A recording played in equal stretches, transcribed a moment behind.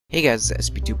Hey guys,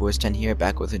 SB2Boys10 here,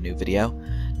 back with a new video.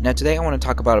 Now today I want to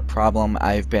talk about a problem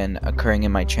I've been occurring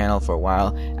in my channel for a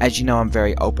while. As you know, I'm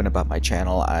very open about my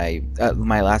channel.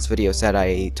 My last video said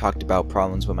I talked about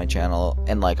problems with my channel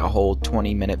in like a whole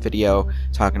 20-minute video,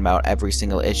 talking about every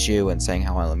single issue and saying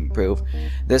how I'll improve.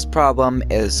 This problem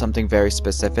is something very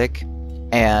specific,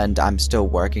 and I'm still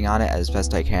working on it as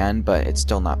best I can, but it's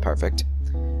still not perfect.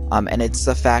 And it's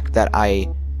the fact that I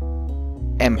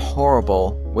am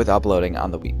horrible with uploading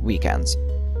on the weekends.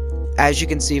 As you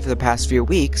can see, for the past few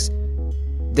weeks,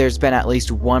 there's been at least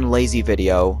one lazy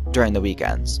video during the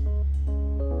weekends.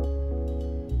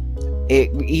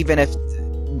 Even if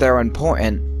they're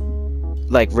important,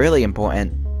 like really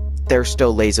important, they're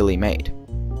still lazily made.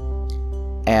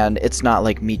 And it's not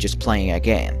like me just playing a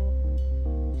game.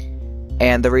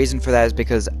 And the reason for that is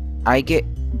because I get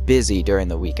busy during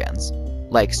the weekends.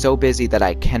 Like, so busy that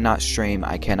I cannot stream,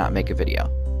 I cannot make a video.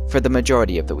 For the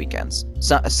majority of the weekends.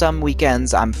 Some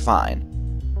weekends I'm fine.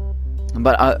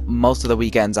 But most of the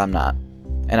weekends I'm not.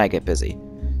 And I get busy.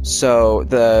 So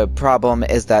the problem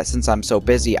is that since I'm so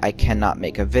busy, I cannot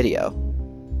make a video.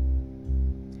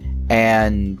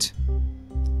 And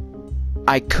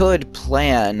I could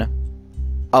plan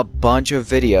a bunch of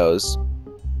videos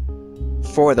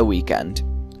for the weekend,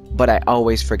 but I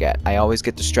always forget. I always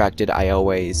get distracted. I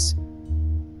always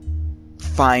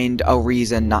find a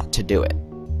reason not to do it.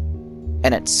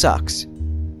 And it sucks.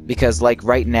 Because like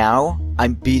right now,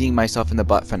 I'm beating myself in the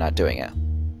butt for not doing it.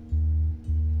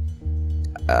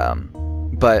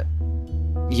 But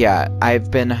yeah, I've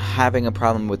been having a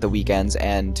problem with the weekends,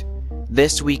 and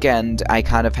this weekend I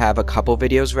kind of have a couple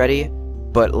videos ready,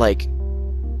 but like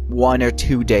 1 or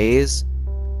 2 days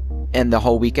in the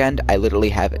whole weekend, I literally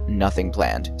have nothing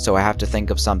planned. So I have to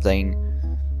think of something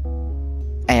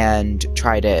and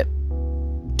try to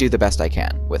do the best I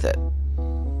can with it.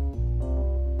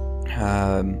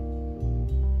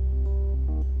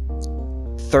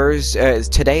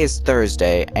 Today is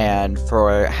Thursday, and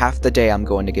for half the day I'm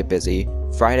going to get busy.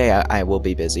 Friday I will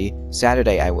be busy.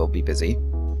 Saturday I will be busy.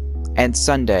 And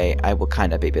Sunday I will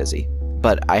kind of be busy.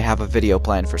 But I have a video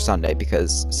planned for Sunday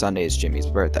because Sunday is Jimmy's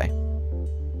birthday.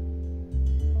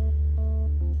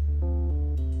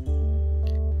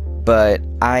 But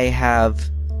I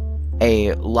have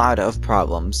a lot of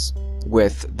problems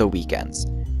with the weekends,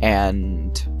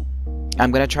 and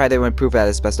I'm gonna try to improve that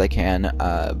as best I can.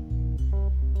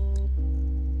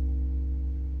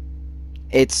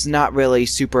 It's not really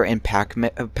super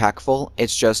impactful.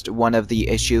 It's just one of the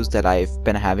issues that I've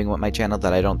been having with my channel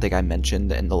that I don't think I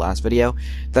mentioned in the last video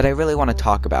that I really want to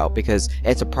talk about, because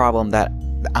it's a problem that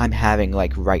I'm having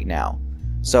like right now.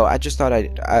 So I just thought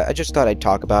I'd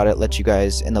talk about it, let you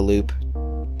guys in the loop,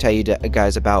 tell you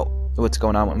guys about what's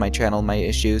going on with my channel, my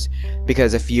issues,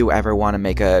 because if you ever want to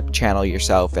make a channel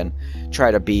yourself and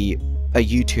try to be a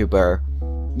YouTuber,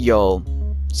 you'll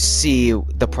see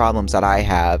the problems that I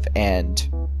have and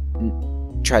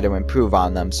try to improve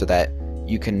on them so that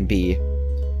you can be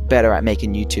better at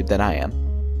making YouTube than I am.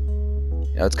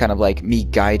 You know, it's kind of like me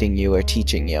guiding you or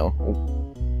teaching you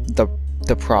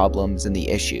the problems and the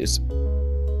issues.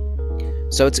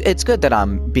 So it's good that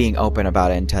I'm being open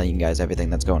about it and telling you guys everything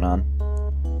that's going on.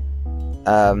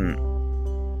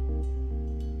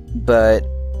 But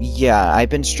yeah, I've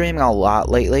been streaming a lot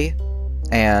lately,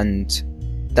 and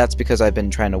that's because I've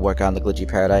been trying to work on the Glitchy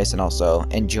Paradise and also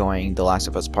enjoying The Last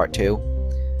of Us Part 2.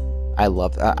 I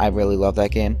really love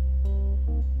that game.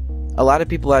 A lot of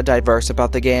people are diverse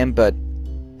about the game, but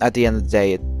at the end of the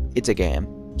day, it's a game,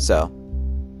 so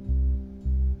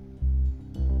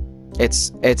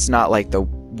it's not like the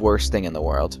worst thing in the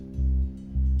world.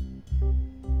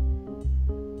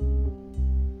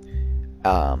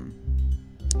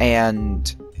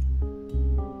 And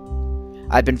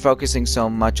I've been focusing so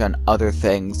much on other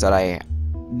things that I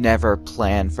never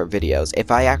plan for videos. If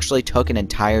I actually took an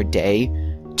entire day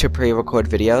to pre-record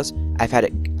videos,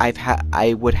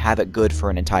 I would have it good for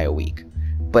an entire week.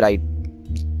 But I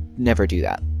never do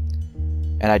that,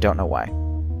 and I don't know why.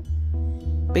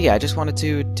 But yeah, I just wanted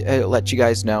to let you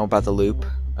guys know about the loop,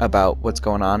 about what's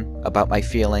going on, about my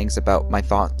feelings, about my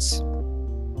thoughts.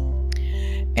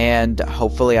 And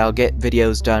hopefully I'll get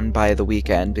videos done by the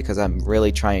weekend, because I'm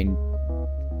really trying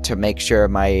to make sure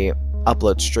my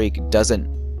upload streak doesn't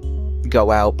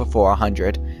go out before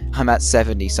 100. I'm at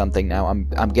 70 something now.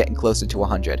 I'm getting closer to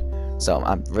 100. So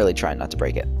I'm really trying not to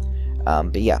break it.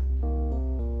 But yeah,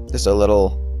 just a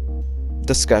little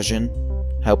discussion.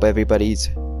 Hope everybody's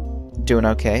doing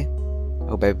okay.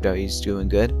 Hope everybody's doing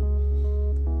good.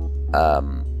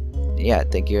 Yeah,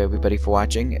 thank you everybody for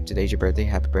watching. If today's your birthday,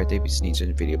 happy birthday. If you sneezed in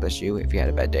the video, bless you. If you had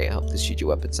a bad day, I hope this shoots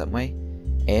you up in some way.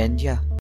 And yeah.